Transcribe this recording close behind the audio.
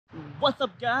What's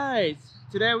up, guys?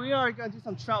 Today we are going to do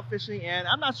some trout fishing, and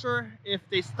I'm not sure if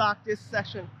they stock this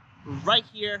section right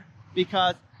here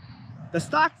because the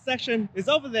stock section is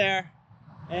over there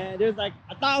and there's like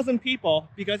 1,000 people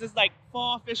because it's like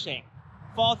fall fishing,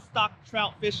 fall stock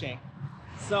trout fishing.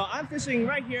 So I'm fishing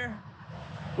right here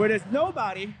where there's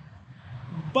nobody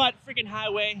but freaking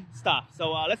highway stuff.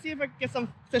 So let's see if I can get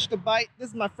some fish to bite. This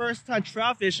is my first time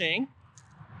trout fishing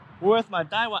with my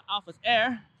Daiwa Alpha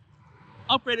Air,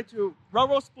 upgraded to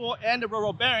Roro Spool and the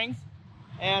Roro bearings.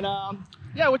 And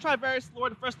yeah, we'll try various lure.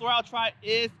 The first lure I'll try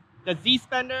is the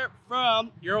Z-Spender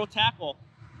from Eurotackle.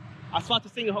 I swapped the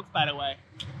single hooks, by the way.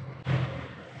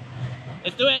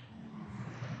 Let's do it.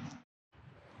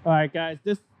 All right, guys,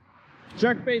 this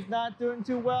jerkbait's not doing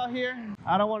too well here.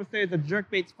 I don't want to say it's the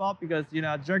jerkbait's fault because, you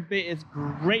know, jerkbait is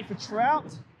great for trout.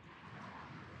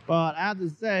 But I have to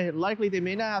say, likely they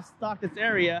may not have stocked this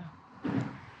area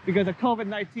because of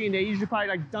COVID-19. They usually probably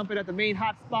like dump it at the main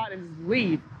hot spot and just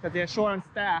leave because they're short on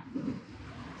staff.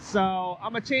 So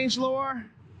I'm gonna change lure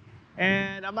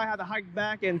and I might have to hike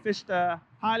back and fish the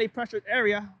highly pressured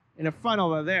area in the front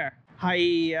over there.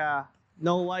 Hi,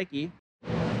 no likey.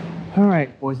 All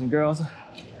right, boys and girls.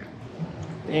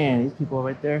 Man, these people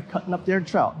right there cutting up their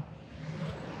trout.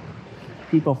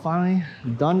 People finally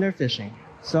done their fishing.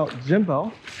 So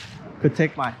Jimbo could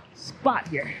take my spot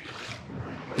here.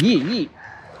 Yeet, yeet.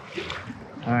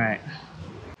 All right.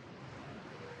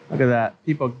 Look at that.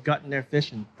 People gutting their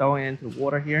fish and throwing it into the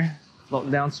water here,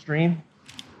 floating downstream.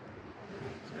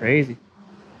 It's crazy.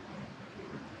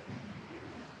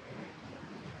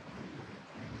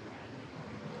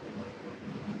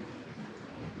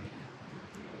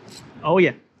 Oh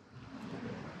yeah.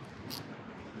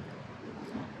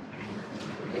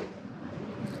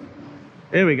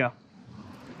 There we go.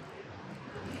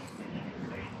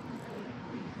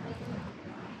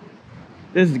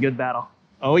 This is a good battle.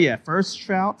 Oh yeah, first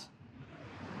trout.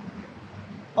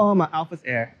 Oh, my Alpha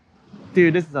Air.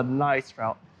 Dude, this is a nice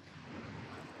trout.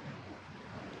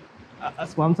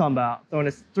 That's what I'm talking about. Throwing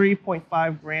this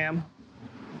 3.5 gram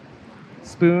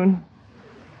spoon.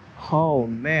 Oh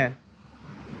man.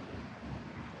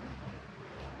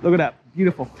 Look at that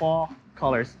beautiful fall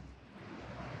colors.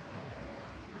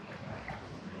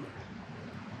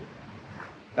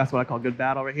 That's what I call good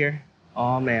battle right here.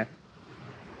 Oh man.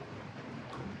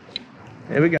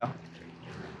 Here we go.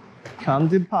 Come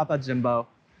to Papa, Jimbo.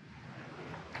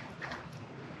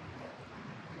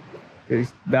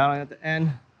 He's battling at the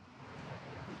end.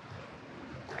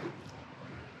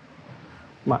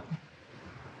 Come on.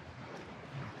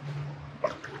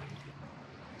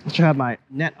 I should have my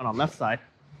net on the left side.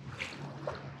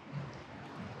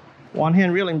 One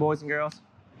hand reeling, boys and girls.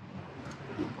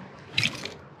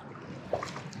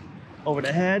 Over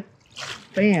the head.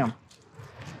 Bam.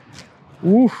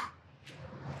 Woof.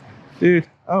 Dude,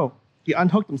 oh, he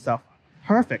unhooked himself.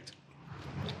 Perfect.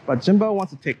 But Jimbo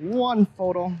wants to take one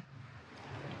photo.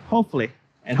 Hopefully,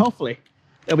 and hopefully,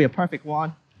 it'll be a perfect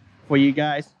one for you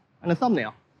guys on the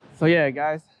thumbnail. So yeah,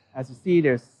 guys, as you see,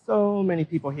 there's so many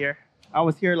people here. I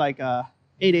was here like 8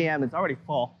 a.m. It's already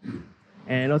fall.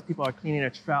 And those people are cleaning their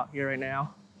trout here right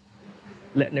now,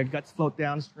 letting their guts float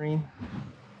downstream.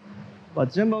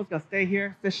 But Jimbo's gonna stay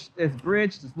here, fish this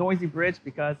bridge, this noisy bridge,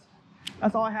 because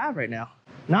that's all I have right now.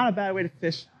 Not a bad way to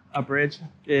fish a bridge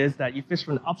is that you fish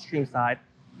from the upstream side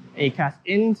and you cast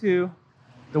into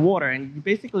the water and you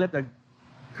basically let the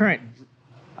current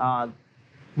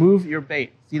move your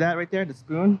bait. See that right there, the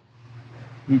spoon?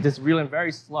 You just reel in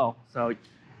very slow. So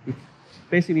you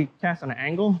basically cast on an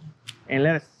angle and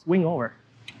let it swing over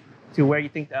to where you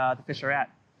think the fish are at.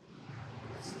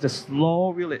 Just slow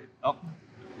reel it. Oh,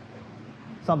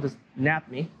 something just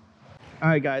napped me. All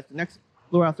right, guys, the next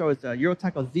lure I'll throw is the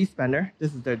Eurotackle Z-Spender.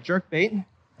 This is the jerk bait,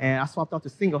 and I swapped out to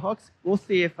single hooks. We'll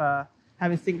see if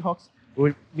having single hooks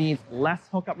means less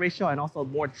hookup ratio and also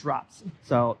more drops.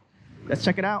 So let's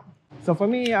check it out. So for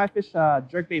me, I fish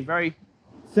jerk bait very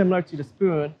similar to the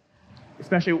spoon,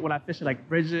 especially when I fish like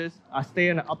bridges. I stay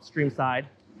on the upstream side,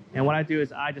 and what I do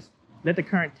is I just let the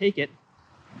current take it,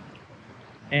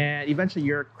 and eventually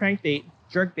your crankbait,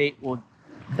 jerk bait will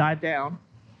dive down,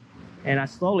 and I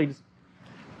slowly just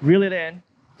reel it in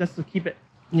just to keep it,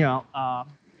 you know,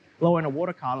 lower in the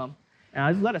water column, and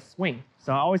I just let it swing.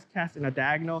 So I always cast in a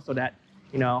diagonal so that,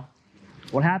 you know,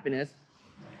 what happened is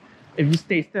if you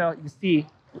stay still, you see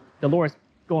the lure is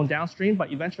going downstream,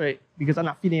 but eventually, because I'm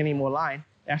not feeding any more line,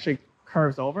 it actually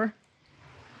curves over.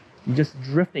 You're just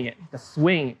drifting it. The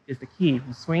swing is the key.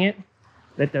 You swing it,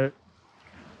 let the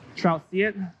trout see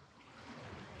it,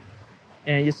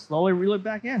 and you slowly reel it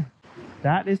back in.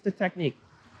 That is the technique.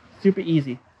 Super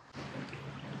easy.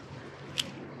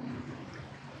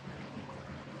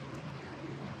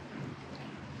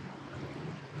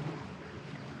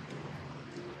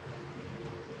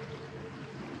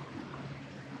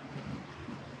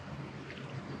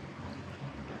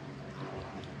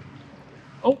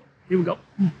 Here we go.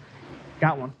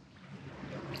 Got one.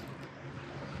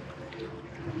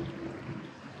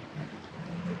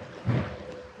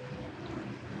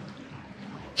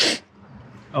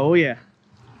 Oh yeah.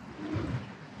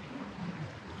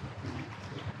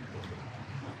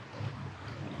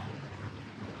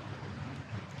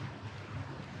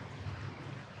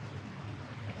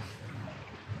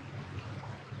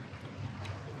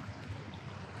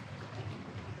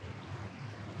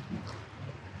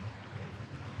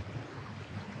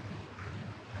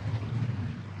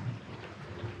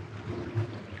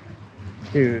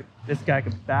 Dude, this guy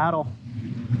could battle.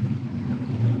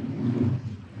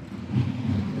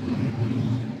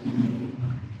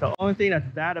 The only thing that's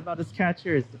bad about this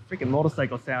catcher is the freaking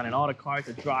motorcycle sound and all the cars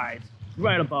that drive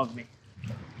right above me.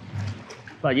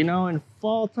 But you know, in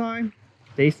fall time,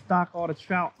 they stock all the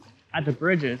trout at the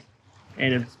bridges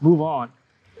and just move on.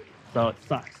 So it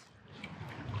sucks.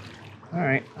 All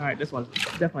right, this one's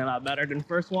definitely a lot better than the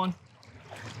first one.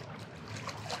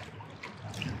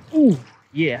 Ooh,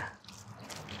 yeah.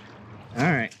 All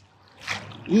right,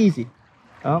 easy.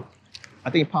 Oh, I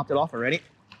think he popped it off already.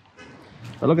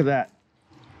 But look at that.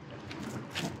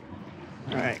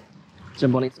 All right,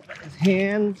 Jimbo needs to wet his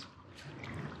hands.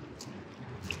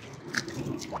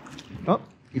 Oh,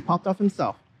 he popped off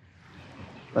himself.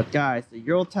 But guys, the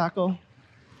Eurotackle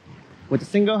with the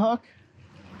single hook,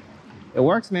 it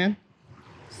works, man.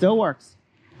 Still works.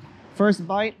 First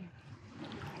bite,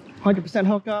 100%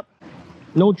 hookup,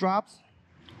 no drops,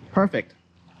 perfect.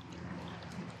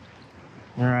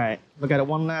 All right, look at it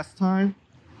one last time.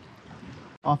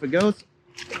 Off it goes.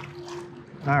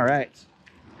 All right.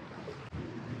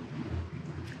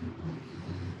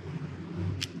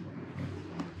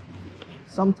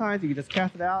 Sometimes you can just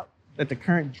cast it out, let the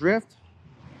current drift,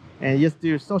 and you just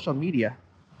do social media.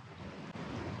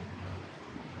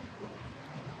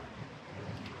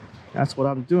 That's what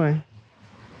I'm doing.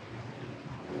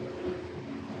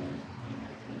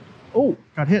 Oh,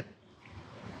 got hit.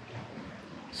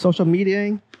 Social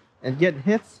mediaing and getting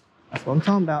hits, that's what I'm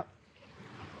talking about.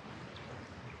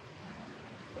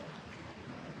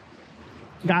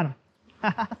 Got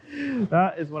him.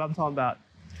 That is what I'm talking about.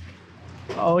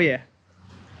 Oh yeah.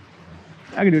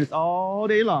 I can do this all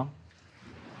day long.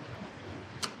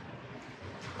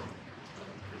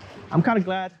 I'm kind of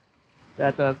glad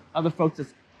that the other folks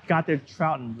just got their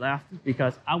trout and left,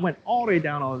 because I went all the way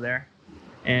down over there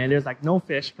and there's like no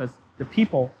fish because the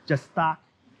people just stock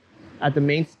at the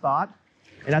main spot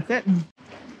and that's it.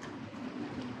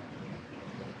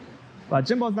 But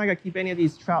Jimbo's not gonna keep any of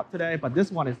these trout today, but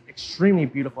this one is extremely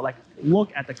beautiful. Like, look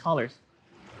at the colors.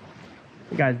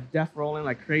 The guy's death rolling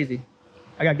like crazy.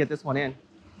 I gotta get this one in.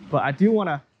 But I do want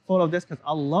to photo this because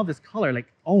I love this color.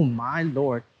 Like, oh my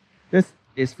lord. This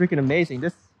is freaking amazing.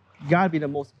 This gotta be the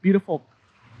most beautiful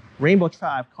rainbow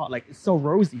trout I've caught. Like, it's so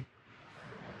rosy.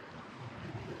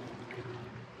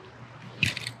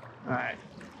 All right.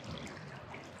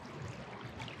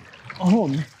 Oh,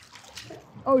 man.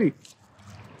 Oh,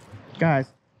 guys,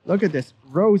 look at this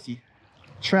rosy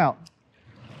trout.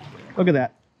 Look at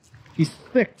that. He's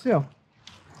thick too.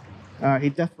 He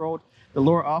death rolled the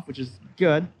lure off, which is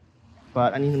good,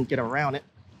 but I need him to get around it.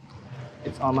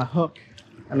 It's on my hook.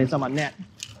 I mean, it's on my net.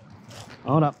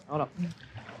 Hold up, hold up.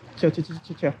 Chill.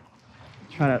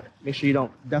 Trying to make sure you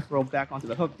don't death roll back onto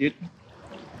the hook, dude.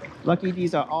 Lucky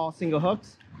these are all single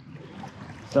hooks.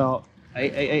 So,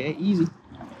 easy.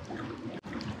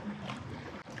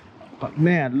 But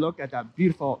man, look at that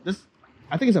beautiful, this,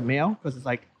 I think it's a male because it's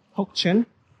like hook chin.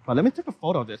 But let me take a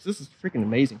photo of this. This is freaking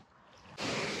amazing.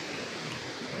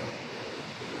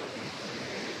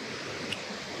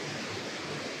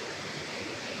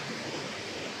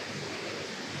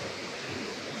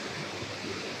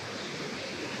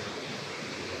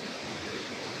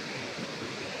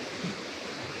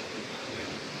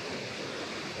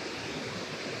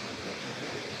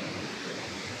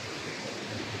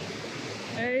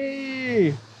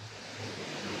 Hey!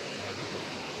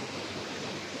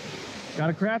 Got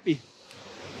a crappie.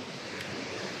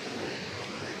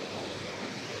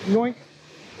 Yoink.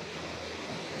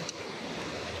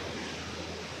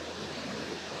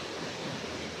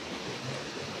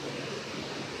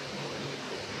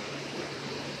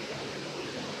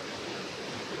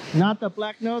 Not the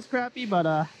black nose crappie,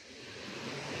 but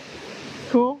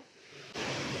cool.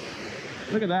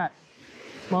 Look at that.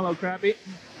 Small little crappie.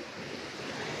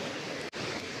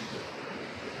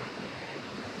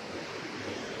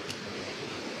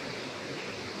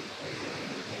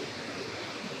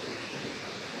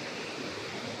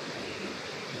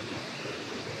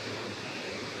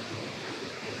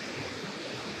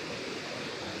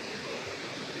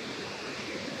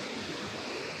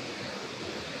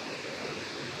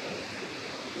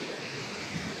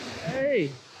 Hey,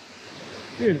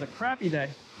 dude, it's a crappie day.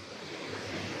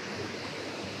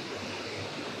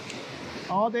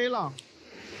 All day long.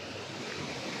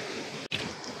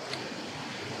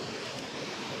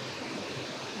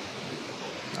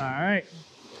 All right.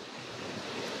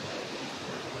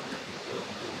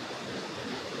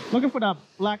 Looking for the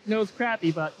black nose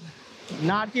crappie, but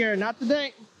not here, not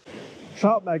today.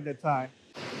 Trout magnet time.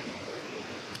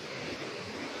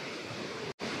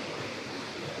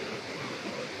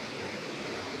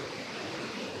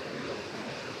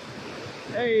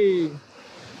 Hey.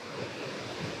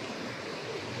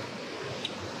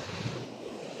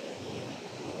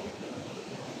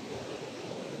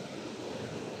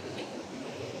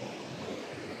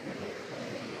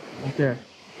 Right there.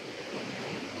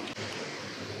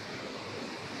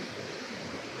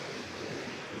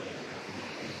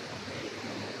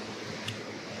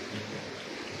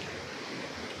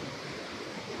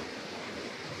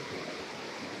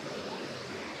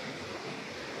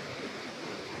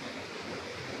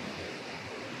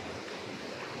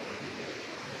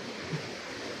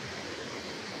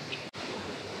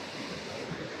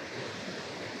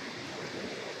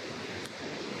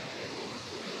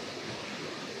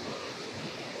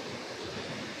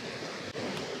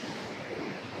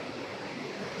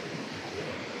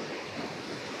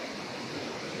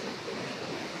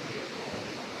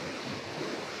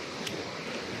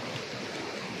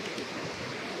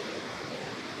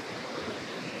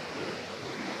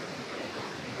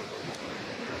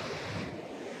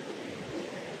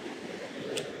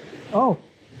 Oh.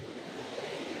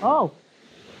 Oh.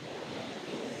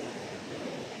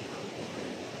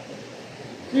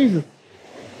 Jesus.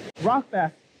 Rock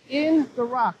bass in the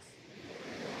rocks,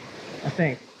 I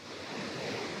think.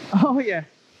 Oh yeah.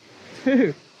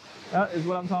 Dude, that is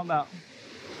what I'm talking about.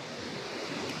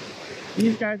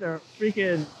 These guys are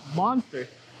freaking monsters.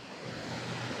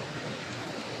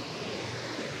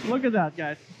 Look at that,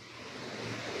 guys.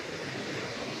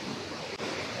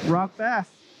 Rock bass.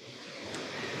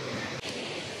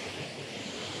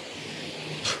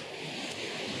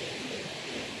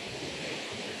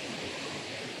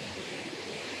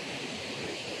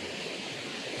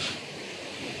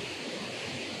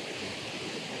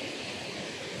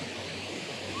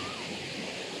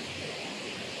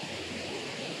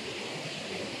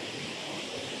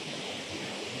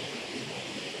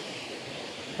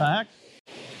 The heck?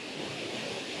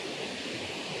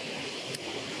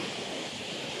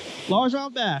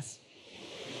 Largemouth bass.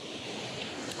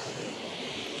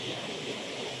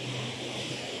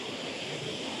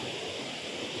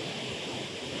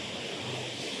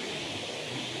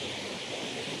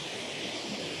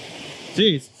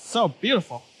 Jeez, so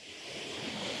beautiful.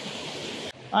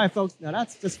 All right, folks, now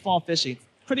that's just fall fishing.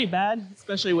 Pretty bad,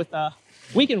 especially with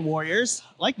weekend warriors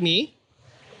like me.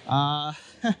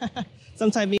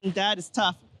 Sometimes being dad is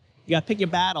tough. You gotta pick your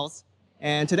battles.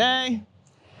 And today,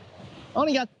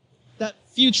 only got that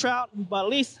few trout, but at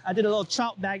least I did a little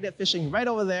trout magnet fishing right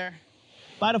over there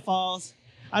by the falls.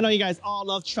 I know you guys all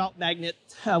love trout magnet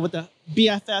with the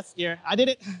BFS gear. I did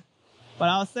it, but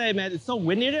I'll say, man, it's so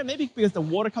windy there, maybe because the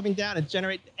water coming down and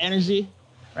generate energy,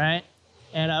 right?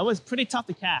 And it was pretty tough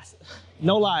to cast.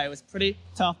 No lie, it was pretty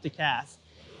tough to cast.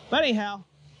 But anyhow,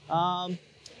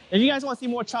 if you guys want to see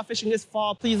more trout fishing this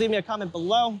fall, please leave me a comment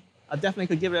below. I definitely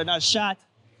could give it another shot.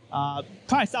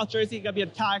 Probably South Jersey, gotta be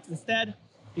on kayaks instead,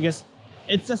 because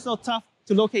it's just so tough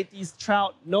to locate these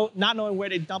trout, not knowing where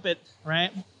they dump it,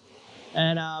 right?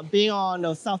 And being on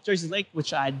the South Jersey Lake,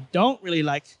 which I don't really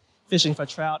like fishing for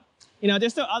trout. You know,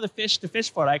 there's still other fish to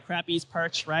fish for, like crappies,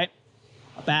 perch, right?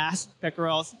 Bass,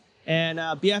 peckerels, and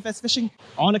BFS fishing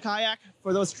on a kayak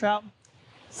for those trout.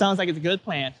 Sounds like it's a good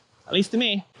plan, at least to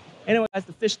me. Anyway, guys,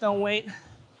 the fish don't wait.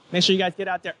 Make sure you guys get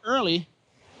out there early,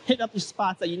 hit up your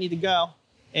spots that you need to go,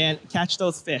 and catch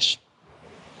those fish.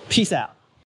 Peace out.